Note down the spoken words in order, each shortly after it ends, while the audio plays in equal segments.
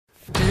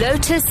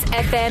Lotus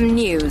FM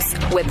News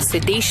with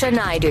SUDISHA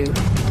Naidu.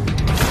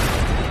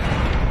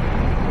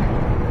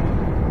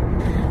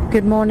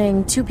 Good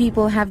morning. 2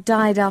 people have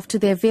died after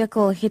their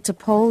vehicle hit a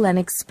pole and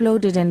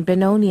exploded in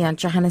Benoni on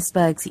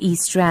Johannesburg's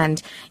East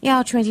Rand.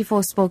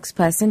 ER24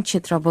 spokesperson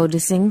Chitra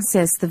Bodasing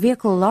says the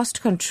vehicle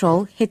lost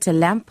control, hit a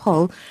lamp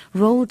pole,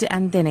 rolled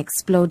and then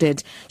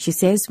exploded. She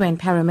says when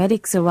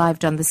paramedics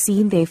arrived on the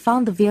scene, they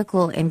found the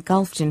vehicle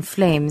engulfed in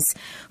flames.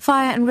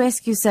 Fire and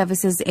rescue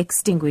services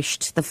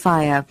extinguished the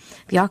fire.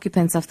 The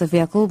occupants of the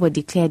vehicle were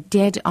declared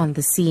dead on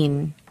the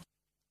scene.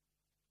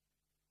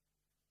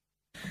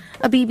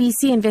 A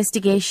BBC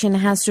investigation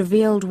has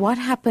revealed what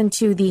happened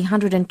to the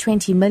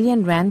 120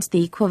 million rand,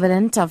 the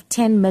equivalent of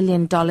 $10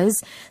 million,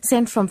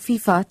 sent from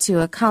FIFA to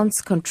accounts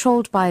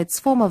controlled by its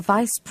former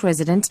vice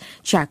president,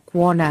 Jack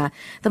Warner.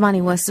 The money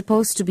was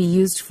supposed to be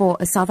used for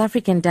a South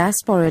African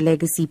diaspora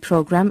legacy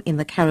program in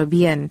the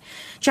Caribbean.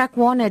 Jack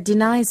Warner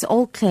denies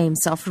all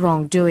claims of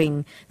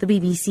wrongdoing. The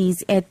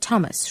BBC's Ed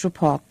Thomas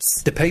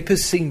reports. The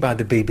papers seen by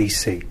the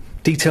BBC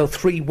detail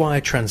 3 wire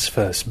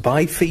transfers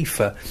by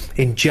FIFA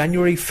in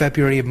January,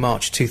 February and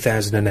March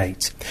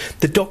 2008.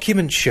 The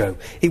documents show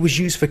it was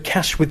used for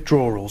cash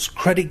withdrawals,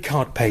 credit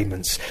card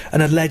payments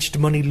and alleged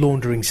money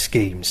laundering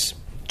schemes.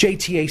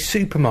 JTA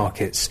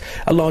Supermarkets,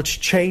 a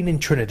large chain in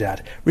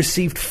Trinidad,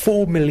 received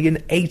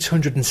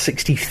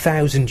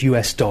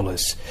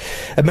 $4,860,000.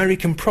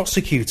 American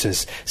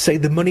prosecutors say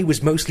the money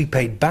was mostly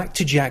paid back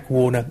to Jack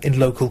Warner in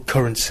local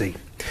currency.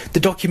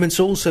 The documents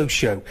also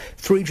show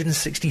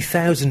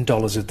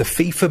 $360,000 of the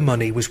FIFA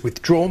money was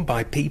withdrawn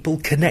by people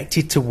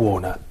connected to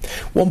Warner.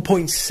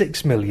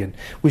 $1.6 million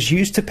was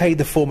used to pay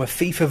the former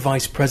FIFA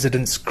vice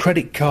president's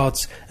credit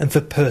cards and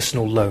for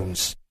personal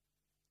loans.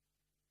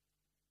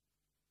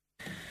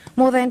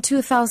 More than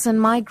 2,000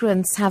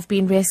 migrants have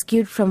been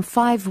rescued from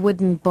 5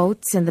 wooden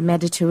boats in the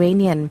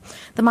Mediterranean.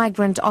 The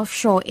Migrant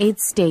Offshore Aid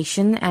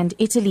Station and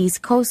Italy's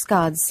Coast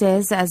Guard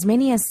says as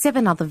many as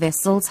 7 other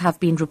vessels have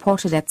been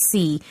reported at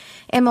sea.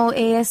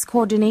 MOAS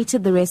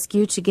coordinated the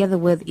rescue together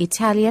with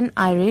Italian,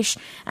 Irish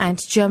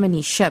and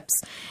Germany ships.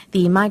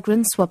 The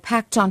migrants were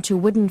packed onto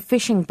wooden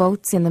fishing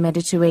boats in the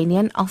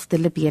Mediterranean off the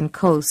Libyan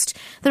coast.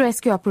 The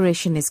rescue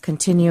operation is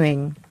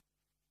continuing.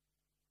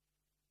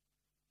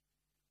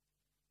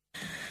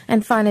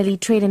 And finally,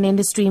 Trade and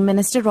Industry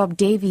Minister Rob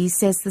Davies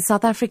says the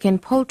South African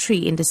poultry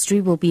industry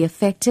will be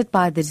affected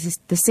by the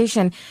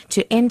decision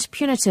to end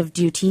punitive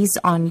duties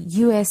on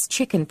U.S.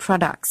 chicken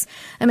products.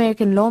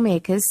 American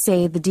lawmakers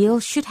say the deal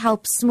should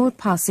help smooth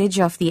passage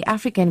of the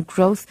African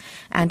Growth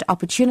and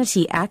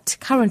Opportunity Act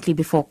currently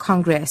before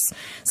Congress.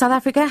 South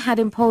Africa had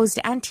imposed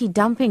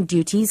anti-dumping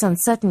duties on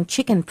certain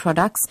chicken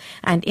products,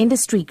 and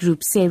industry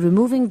groups say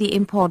removing the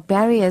import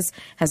barriers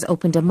has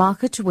opened a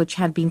market which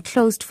had been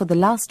closed for the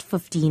last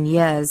 15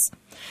 years.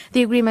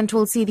 The agreement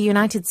will see the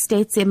United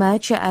States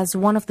emerge as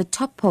one of the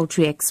top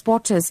poultry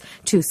exporters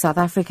to South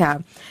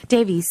Africa.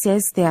 Davies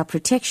says there are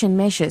protection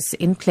measures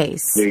in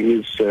place. There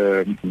is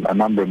a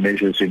number of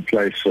measures in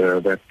place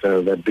that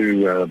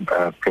do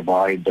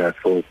provide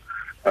for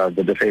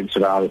the defence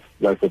of our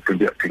local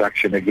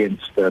production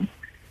against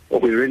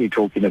what we're really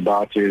talking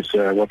about is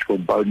what's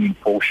called bone-in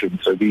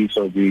portions. So these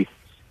are the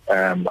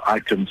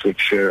items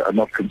which are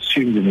not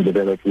consumed in the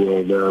developed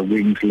world,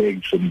 wings,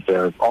 legs and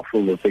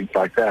offal and things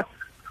like that.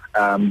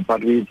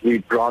 But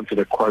we've granted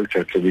a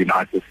quota to the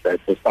United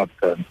States. It's not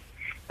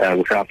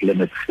without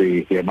limits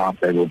the amount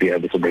they will be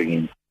able to bring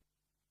in.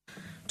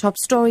 Top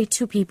story,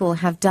 2 people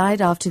have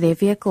died after their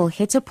vehicle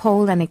hit a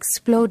pole and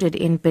exploded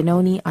in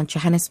Benoni on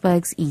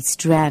Johannesburg's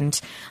East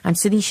Rand. I'm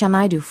SUDISHA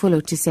Naidu for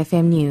Lotus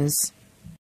FM News.